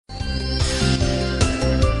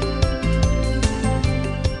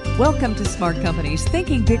Welcome to Smart Company's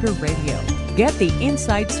Thinking Bigger Radio. Get the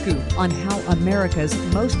inside scoop on how America's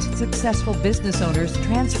most successful business owners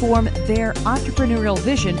transform their entrepreneurial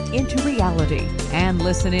vision into reality. And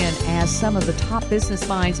listen in as some of the top business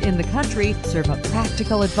minds in the country serve up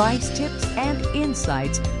practical advice, tips, and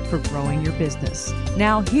insights for growing your business.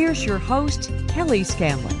 Now, here's your host, Kelly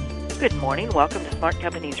Scanlon. Good morning. Welcome to Smart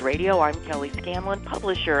Companies Radio. I'm Kelly Scanlon,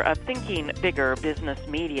 publisher of Thinking Bigger Business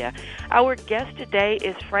Media. Our guest today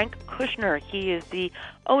is Frank Kushner. He is the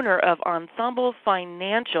owner of Ensemble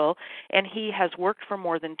Financial, and he has worked for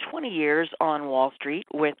more than 20 years on Wall Street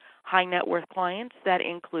with high net worth clients that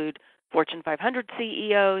include Fortune 500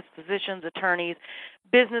 CEOs, physicians, attorneys,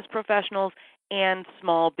 business professionals, and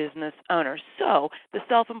small business owners. So the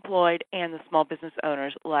self-employed and the small business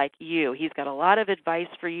owners like you. He's got a lot of advice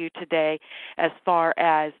for you today as far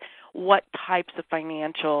as what types of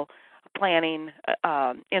financial planning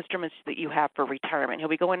instruments that you have for retirement. He'll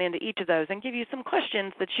be going into each of those and give you some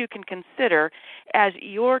questions that you can consider as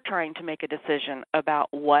you're trying to make a decision about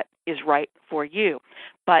what is right for you.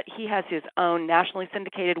 But he has his own nationally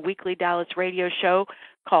syndicated weekly Dallas radio show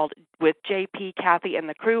called With JP, Kathy, and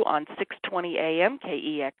the Crew on 620 AM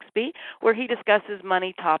KEXP, where he discusses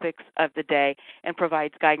money topics of the day and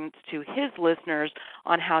provides guidance to his listeners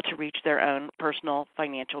on how to reach their own personal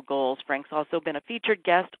financial goals. Frank's also been a featured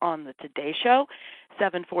guest on the Today Show,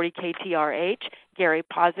 740 KTRH, Gary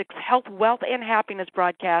Pozik's Health, Wealth, and Happiness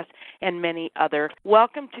broadcast, and many other.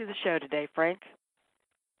 Welcome to the show today, Frank.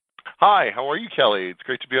 Hi, how are you, Kelly? It's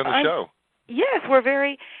great to be on the show. Yes, we're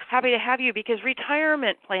very happy to have you because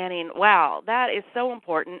retirement planning, wow, that is so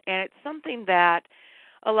important, and it's something that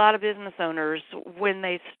a lot of business owners, when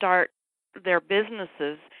they start their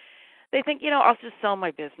businesses, they think, I'll just sell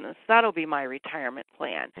my business. That'll be my retirement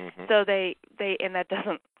plan. Mm-hmm. So they and that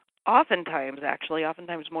doesn't oftentimes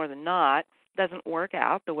more than not, doesn't work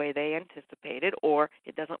out the way they anticipated, or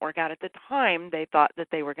it doesn't work out at the time they thought that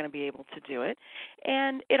they were going to be able to do it.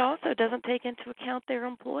 And it also doesn't take into account their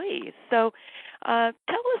employees. So tell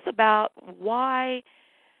us about why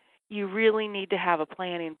you really need to have a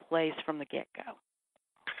plan in place from the get-go.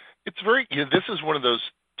 This is one of those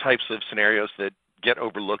types of scenarios that get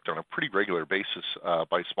overlooked on a pretty regular basis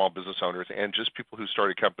by small business owners and just people who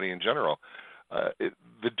start a company in general.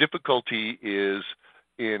 The difficulty is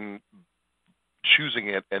in choosing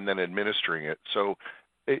it and then administering it. So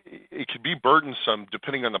it can be burdensome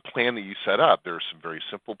depending on the plan that you set up. There are some very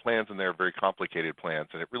simple plans and there are very complicated plans,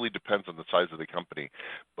 and it really depends on the size of the company.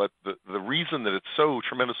 But the reason that it's so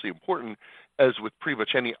tremendously important, as with pretty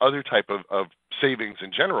much any other type of savings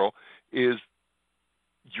in general, is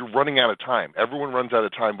you're running out of time. Everyone runs out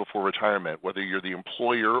of time before retirement. Whether you're the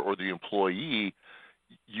employer or the employee,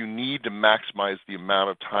 you need to maximize the amount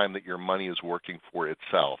of time that your money is working for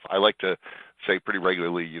itself. I like to say pretty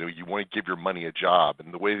regularly, you want to give your money a job.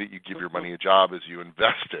 And the way that you give your money a job is you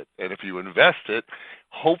invest it. And if you invest it,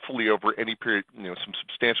 hopefully over any period, some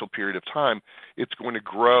substantial period of time, it's going to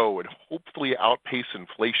grow and hopefully outpace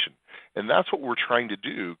inflation. And that's what we're trying to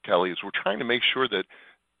do, Kelly, is we're trying to make sure that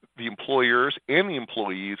the employers and the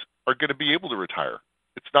employees are going to be able to retire.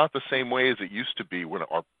 It's not the same way as it used to be when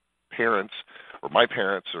our parents or my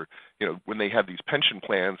parents or, when they had these pension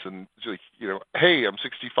plans and, hey, I'm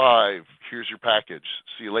 65, here's your package,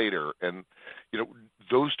 see you later. And,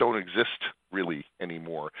 those don't exist really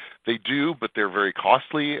anymore. They do, but they're very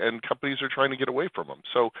costly and companies are trying to get away from them.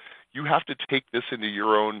 So you have to take this into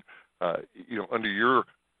your own, under your,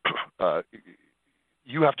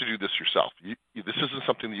 you have to do this yourself. This isn't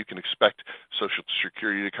something that you can expect Social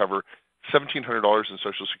Security to cover. $1,700 in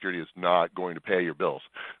Social Security is not going to pay your bills.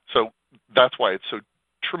 So that's why it's so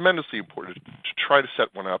tremendously important to try to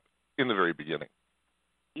set one up in the very beginning.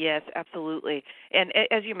 Yes, absolutely. And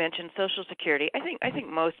as you mentioned, Social Security, I think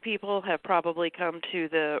most people have probably come to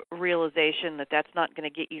the realization that that's not going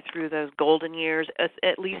to get you through those golden years,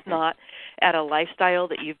 at least not at a lifestyle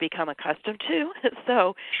that you've become accustomed to.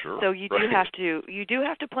 So you do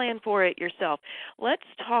have to plan for it yourself. Let's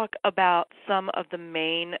talk about some of the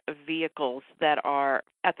main vehicles that are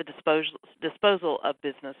at the disposal of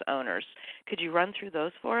business owners. Could you run through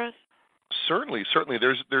those for us? Certainly.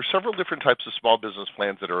 There's several different types of small business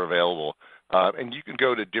plans that are available, and you can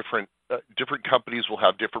go to different companies will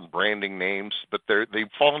have different branding names, but they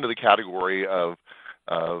fall into the category of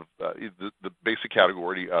the basic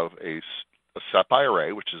category of a SEP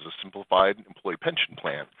IRA, which is a simplified employee pension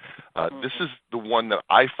plan. This is the one that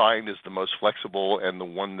I find is the most flexible and the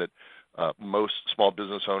one that most small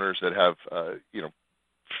business owners that have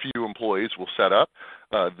few employees will set up.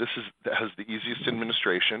 This has the easiest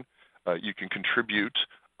administration. You can contribute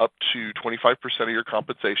up to 25% of your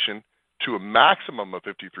compensation to a maximum of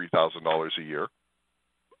 $53,000 a year.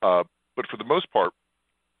 But for the most part,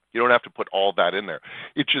 you don't have to put all that in there.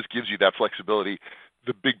 It just gives you that flexibility.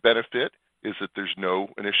 The big benefit is that there's no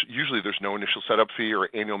initial setup fee or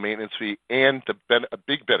annual maintenance fee, and a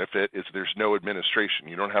big benefit is there's no administration.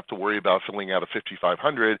 You don't have to worry about filling out a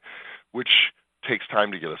 5500, which takes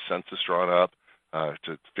time to get a census drawn up,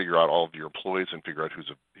 to figure out all of your employees and figure out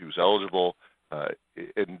who's eligible,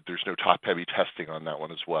 and there's no top-heavy testing on that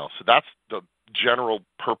one as well. So that's the general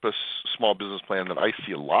purpose small business plan that I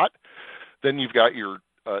see a lot. Then you've got your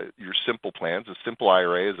simple plans. A simple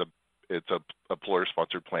IRA is it's a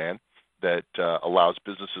employer-sponsored plan that allows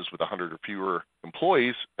businesses with 100 or fewer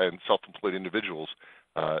employees and self-employed individuals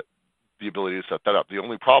the ability to set that up. The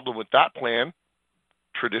only problem with that plan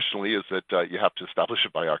traditionally is that you have to establish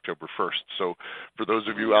it by October 1st. So for those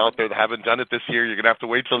of you out there that haven't done it this year, you're going to have to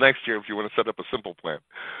wait till next year if you want to set up a simple plan.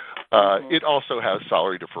 It also has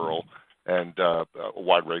salary deferral and a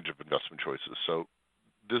wide range of investment choices. So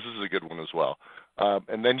this is a good one as well.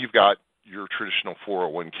 And then you've got your traditional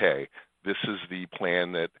 401k. This is the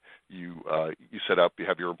plan that you set up. You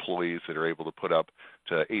have your employees that are able to put up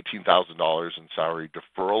to $18,000 in salary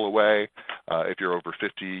deferral away. If you're over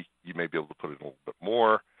 50, you may be able to put in a little bit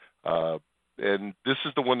more. And this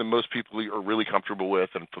is the one that most people are really comfortable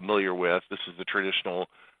with and familiar with. This is the traditional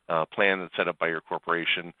plan that's set up by your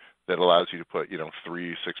corporation that allows you to put 3%,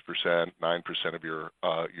 6%, 9% of your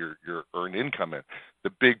earned income in.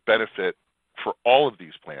 The big benefit for all of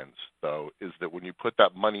these plans, though, is that when you put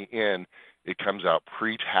that money in, it comes out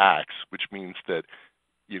pre-tax, which means that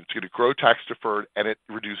it's going to grow tax deferred and it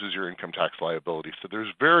reduces your income tax liability. So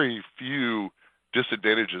there's very few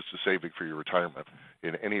disadvantages to saving for your retirement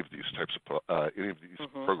in any of these types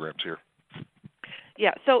of programs here.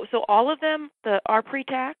 Yeah. So all of them are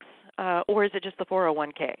pre-tax, or is it just the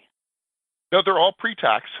 401k? No, they're all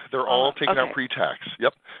pre-tax. They're all taken out pre-tax.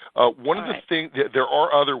 Yep. One of the things, there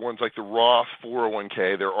are other ones like the Roth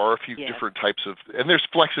 401k. There are a few different types of, and there's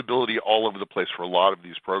flexibility all over the place for a lot of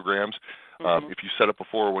these programs. If you set up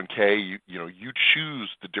a 401k, you choose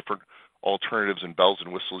the different alternatives and bells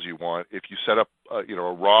and whistles you want. If you set up, a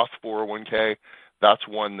Roth 401k, that's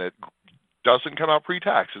one that doesn't come out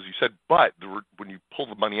pre-tax, as you said, but when you pull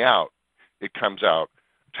the money out, it comes out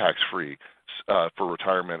tax-free for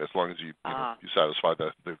retirement as long as you satisfy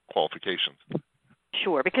the qualifications.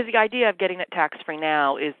 Sure, because the idea of getting it tax-free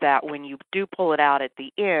now is that when you do pull it out at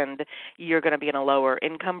the end, you're going to be in a lower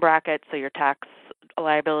income bracket, so your tax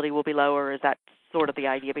liability will be lower. Is that sort of the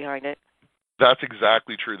idea behind it? That's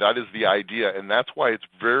exactly true. That is the idea, and that's why it's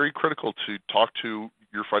very critical to talk to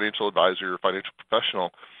your financial advisor, your financial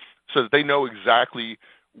professional, so that they know exactly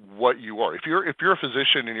what you are. If you're a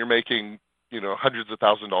physician and you're making hundreds of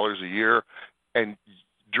thousands of dollars a year, and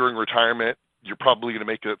during retirement you're probably going to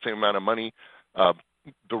make that same amount of money,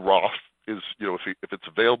 the Roth is, if it's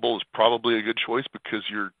available, is probably a good choice because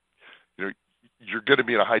you're going to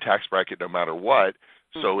be in a high tax bracket no matter what.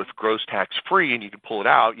 So if it grows tax free and you can pull it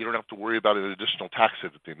out, you don't have to worry about an additional tax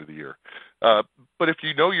hit at the end of the year. But if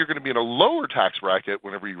you know you're going to be in a lower tax bracket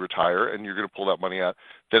whenever you retire and you're going to pull that money out,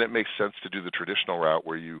 then it makes sense to do the traditional route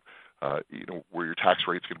where where your tax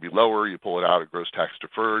rate's going to be lower. You pull it out, it grows tax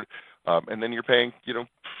deferred, and then you're paying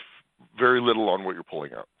very little on what you're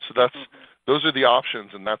pulling out. So those are the options,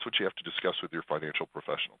 and that's what you have to discuss with your financial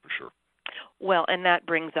professional for sure. Well, and that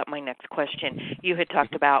brings up my next question. You had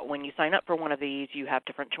talked about when you sign up for one of these, you have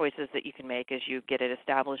different choices that you can make as you get it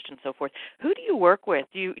established and so forth. Who do you work with?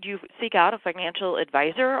 Do you seek out a financial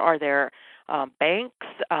advisor? Are there banks?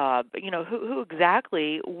 Who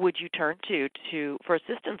exactly would you turn to for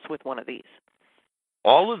assistance with one of these?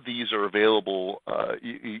 All of these are available.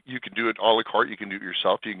 You can do it a la carte. You can do it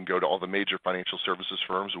yourself. You can go to all the major financial services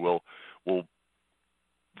firms who will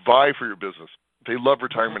vie for your business. They love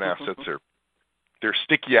retirement assets. They're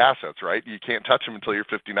sticky assets, right? You can't touch them until you're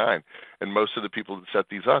 59. And most of the people that set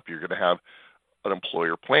these up, you're going to have an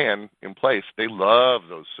employer plan in place. They love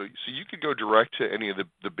those. So you could go direct to any of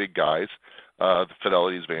the big guys, the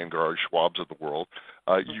Fidelities, Vanguard, Schwab's of the world.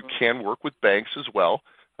 You can work with banks as well.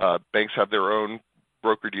 Banks have their own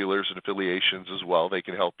broker-dealers and affiliations as well. They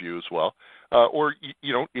can help you as well. Or,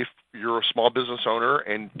 if you're a small business owner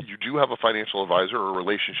and you do have a financial advisor or a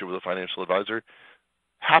relationship with a financial advisor,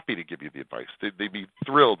 happy to give you the advice. They'd be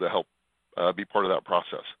thrilled to help be part of that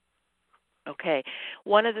process. Okay.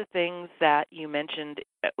 One of the things that you mentioned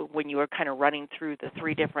when you were kind of running through the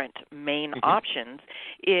three different main options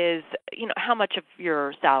is, how much of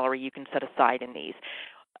your salary you can set aside in these.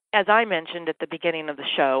 As I mentioned at the beginning of the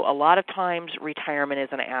show, a lot of times retirement is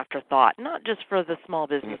an afterthought, not just for the small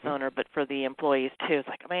business owner, but for the employees too. It's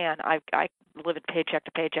like, man, I'd living paycheck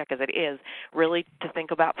to paycheck as it is, really to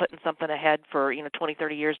think about putting something ahead for 20,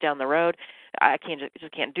 30 years down the road. I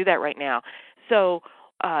just can't do that right now. So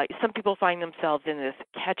some people find themselves in this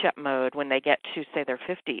catch-up mode when they get to, say, their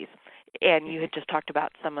 50s. And you had just talked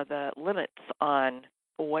about some of the limits on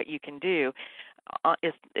what you can do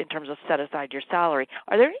in terms of set aside your salary.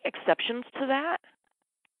 Are there any exceptions to that?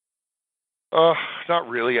 Not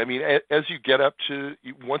really. I mean, as you get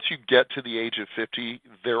once you get to the age of 50,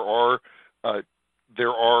 there are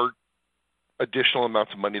additional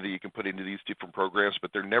amounts of money that you can put into these different programs,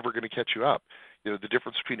 but they're never going to catch you up. The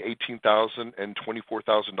difference between $18,000 and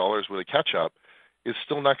 $24,000 with a catch up is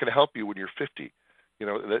still not going to help you when you're 50.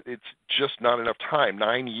 It's just not enough time.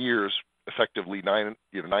 9 years, effectively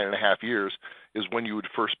 9.5 years, is when you would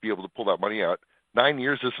first be able to pull that money out. 9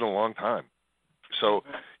 years isn't a long time. So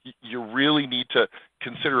you really need to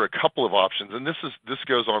consider a couple of options, and this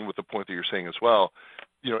goes on with the point that you're saying as well.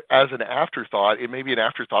 As an afterthought, it may be an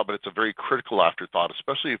afterthought, but it's a very critical afterthought,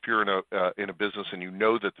 especially if you're in a business and you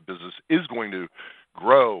know that the business is going to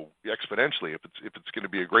grow exponentially. If it's going to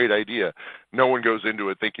be a great idea, no one goes into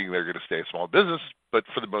it thinking they're going to stay a small business, but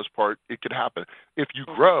for the most part, it could happen. If you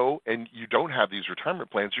grow and you don't have these retirement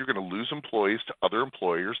plans, you're going to lose employees to other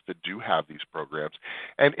employers that do have these programs,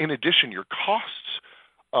 and in addition, your costs.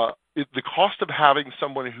 The cost of having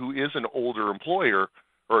someone who is an older employer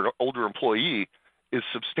or an older employee is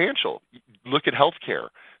substantial. Look at healthcare.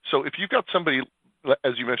 So if you've got somebody,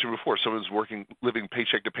 as you mentioned before, someone's living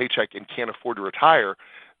paycheck to paycheck and can't afford to retire,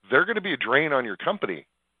 they're going to be a drain on your company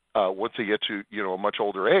once they get to a much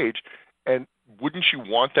older age. And wouldn't you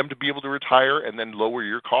want them to be able to retire and then lower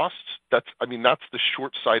your costs? That's the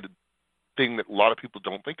short-sighted thing that a lot of people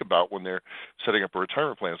don't think about when they're setting up a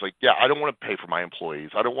retirement plan. It's like, yeah, I don't want to pay for my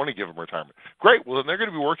employees. I don't want to give them retirement. Great. Well, then they're going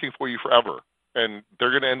to be working for you forever, and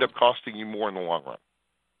they're going to end up costing you more in the long run.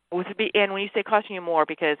 And when you say costing you more,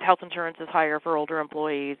 because health insurance is higher for older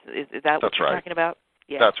employees, is that what you're talking about?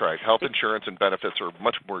 Yeah. That's right. Health insurance and benefits are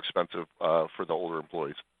much more expensive for the older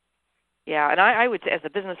employees. Yeah, and I would say, as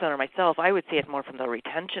a business owner myself, I would see it more from the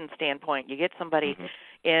retention standpoint. You get somebody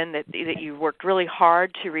in that you worked really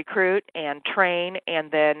hard to recruit and train,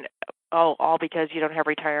 and then, all because you don't have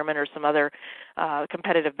retirement or some other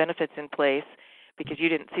competitive benefits in place because you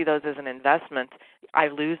didn't see those as an investment, I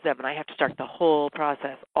lose them, and I have to start the whole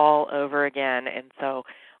process all over again. And so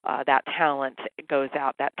that talent goes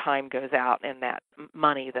out, that time goes out, and that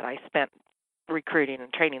money that I spent recruiting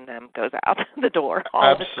and training them goes out the door. All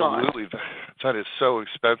Absolutely. That is so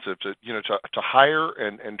expensive to hire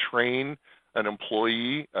and train an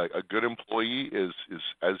employee. A good employee is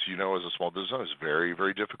as you know, as a small business owner, is very,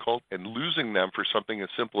 very difficult, and losing them for something as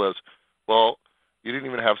simple as, well, you didn't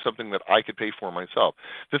even have something that I could pay for myself.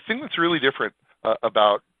 The thing that's really different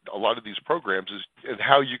about a lot of these programs is, and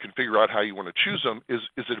how you can figure out how you want to choose them, is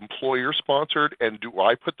it employer sponsored, and do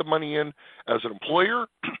I put the money in as an employer,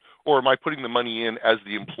 or am I putting the money in as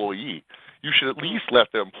the employee? You should at least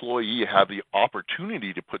let the employee have the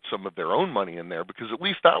opportunity to put some of their own money in there, because at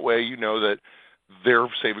least that way you know that they're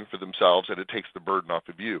saving for themselves and it takes the burden off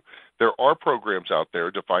of you. There are programs out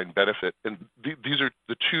there, defined benefit, and these are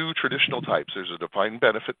the two traditional types. There's a defined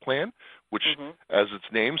benefit plan, which, as its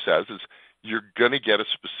name says, is you're going to get a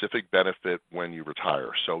specific benefit when you retire.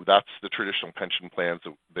 So that's the traditional pension plans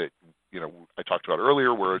that I talked about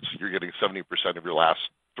earlier, where you're getting 70% of your last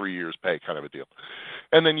 3 years' pay, kind of a deal.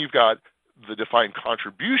 And then you've got the defined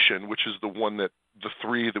contribution, which is the one that the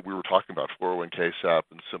three that we were talking about, 401k, SEP,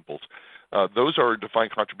 and Simples. Those are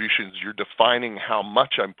defined contributions. You're defining how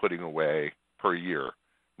much I'm putting away per year,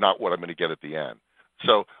 not what I'm going to get at the end.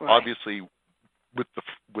 So obviously, with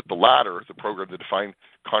the latter, the program, the defined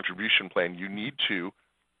contribution plan, you need to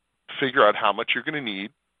figure out how much you're going to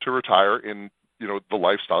need to retire in the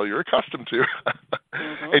lifestyle you're accustomed to,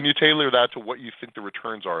 and you tailor that to what you think the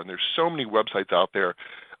returns are. And there's so many websites out there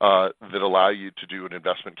that allow you to do an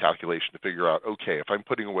investment calculation to figure out, okay, if I'm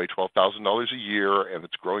putting away $12,000 a year and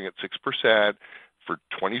it's growing at 6% for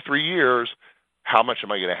 23 years, how much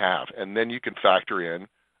am I going to have? And then you can factor in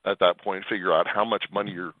at that point, figure out how much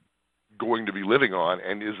money you're going to be living on,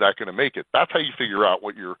 and is that going to make it? That's how you figure out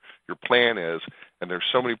what your plan is. And there's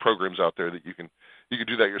so many programs out there that you can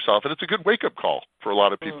do that yourself, and it's a good wake-up call for a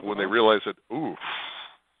lot of people when they realize that, ooh,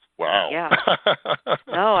 wow. Yeah.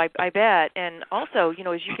 No, I bet. And also,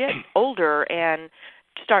 as you get older and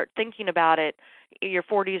start thinking about it, your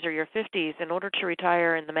 40s or your 50s, in order to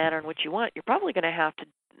retire in the manner in which you want, you're probably going to have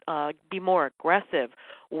to be more aggressive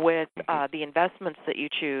with the investments that you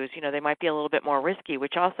choose. They might be a little bit more risky,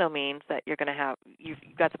 which also means that you've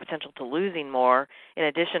got the potential to losing more in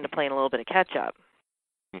addition to playing a little bit of catch-up.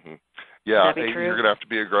 Yeah, That'd be true. you're going to have to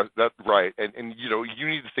be aggressive. That's right. And you know, you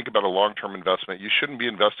need to think about a long-term investment. You shouldn't be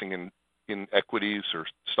investing in equities or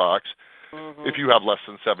stocks if you have less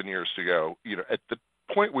than 7 years to go. You know, at the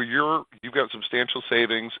point where you've got substantial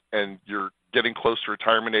savings and you're getting close to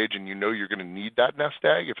retirement age and you know you're going to need that nest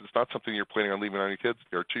egg, if it's not something you're planning on leaving on your kids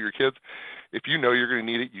or to your kids, if you know you're going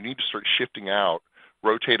to need it, you need to start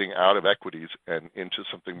rotating out of equities and into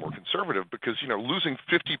something more conservative, because, you know, losing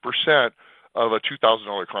 50% of a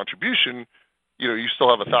 $2,000 contribution, you know, you still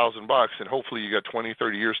have $1,000 and hopefully you got 20,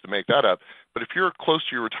 30 years to make that up. But if you're close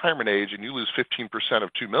to your retirement age and you lose 15% of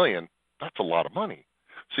 $2 million, that's a lot of money.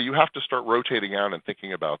 So you have to start rotating out and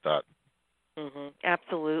thinking about that.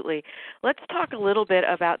 Absolutely. Let's talk a little bit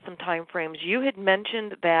about some time frames. You had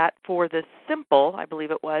mentioned that for the simple, I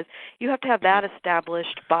believe it was, you have to have that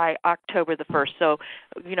established by October the 1st. So,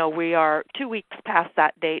 you know, we are 2 weeks past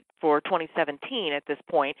that date for 2017 at this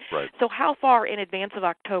point. Right. So how far in advance of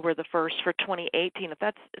October the 1st for 2018, if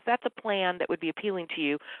that's a plan that would be appealing to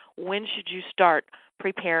you, when should you start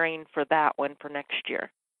preparing for that one for next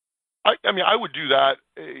year? I mean, I would do that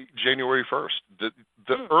January 1st. The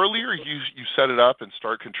earlier you set it up and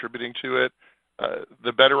start contributing to it,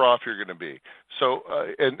 the better off you're going to be. So,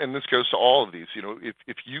 and this goes to all of these. You know,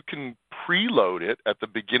 if you can preload it at the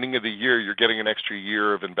beginning of the year, you're getting an extra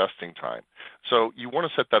year of investing time. So you want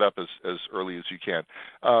to set that up as early as you can.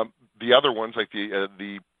 The other ones, like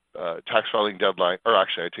the tax filing deadline, or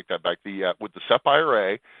actually, I take that back. With the SEP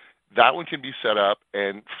IRA, that one can be set up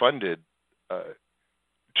and funded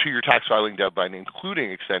to your tax filing deadline, including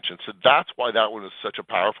extensions. So that's why that one is such a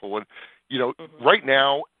powerful one. You know, right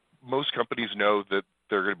now, most companies know that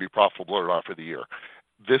they're going to be profitable or not for the year.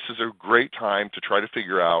 This is a great time to try to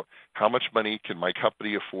figure out how much money can my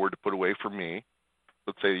company afford to put away for me.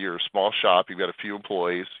 Let's say you're a small shop, you've got a few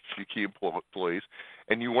employees, a few key employees,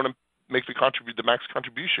 and you want to make the max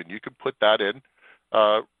contribution. You could put that in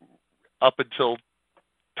up until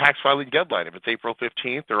tax filing deadline, if it's April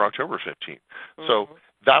 15th or October 15th. So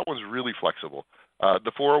that one's really flexible.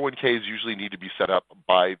 The 401ks usually need to be set up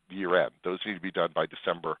by the year end. Those need to be done by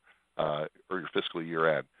December or your fiscal year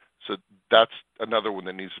end. So that's another one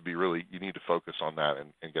that needs to be you need to focus on that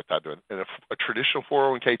and get that done. And a traditional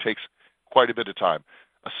 401k takes quite a bit of time.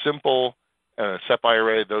 A simple and a SEP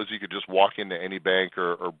IRA, those you could just walk into any bank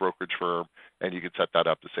or brokerage firm and you could set that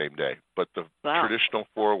up the same day. But the traditional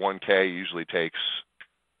 401k usually takes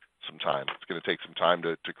some time. It's going to take some time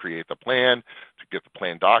to create the plan, to get the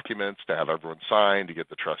plan documents, to have everyone sign, to get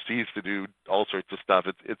the trustees to do all sorts of stuff.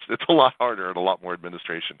 It's a lot harder and a lot more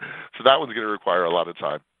administration. So that one's going to require a lot of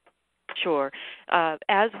time. Sure.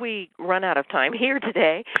 As we run out of time here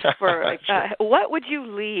today, what would you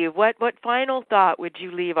leave? What final thought would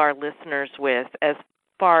you leave our listeners with as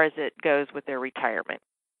far as it goes with their retirement?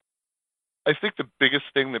 I think the biggest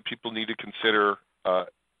thing that people need to consider,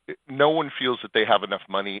 no one feels that they have enough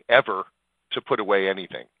money ever to put away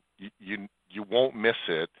anything. You won't miss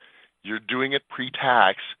it. You're doing it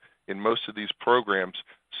pre-tax in most of these programs,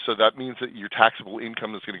 so that means that your taxable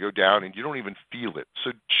income is going to go down and you don't even feel it.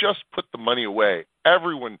 So just put the money away.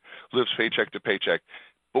 Everyone lives paycheck to paycheck.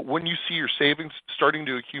 But when you see your savings starting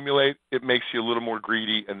to accumulate, it makes you a little more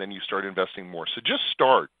greedy, and then you start investing more. So just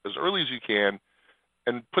start as early as you can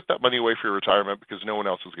and put that money away for your retirement, because no one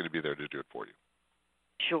else is going to be there to do it for you.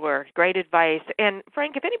 Sure. Great advice. And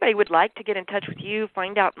Frank, if anybody would like to get in touch with you,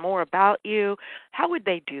 find out more about you, how would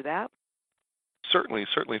they do that? Certainly.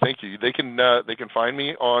 Thank you. They can find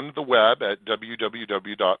me on the web at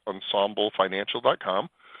www.ensemblefinancial.com.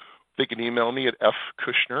 They can email me at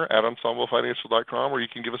fkushner@ensemblefinancial.com, or you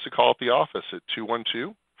can give us a call at the office at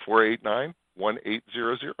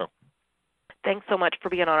 212-489-1800. Thanks so much for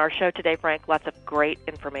being on our show today, Frank. Lots of great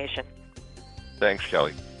information. Thanks,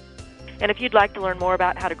 Kelly. And if you'd like to learn more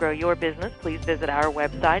about how to grow your business, please visit our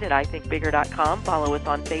website at ithinkbigger.com. Follow us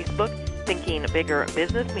on Facebook, Thinking Bigger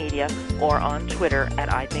Business Media, or on Twitter at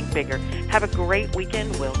ithinkbigger. Have a great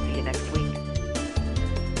weekend. We'll see you next week.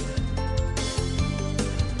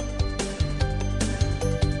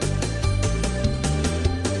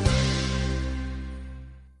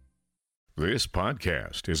 This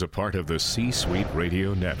podcast is a part of the C-Suite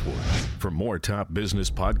Radio Network. For more top business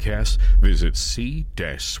podcasts, visit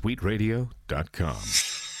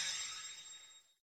c-suiteradio.com.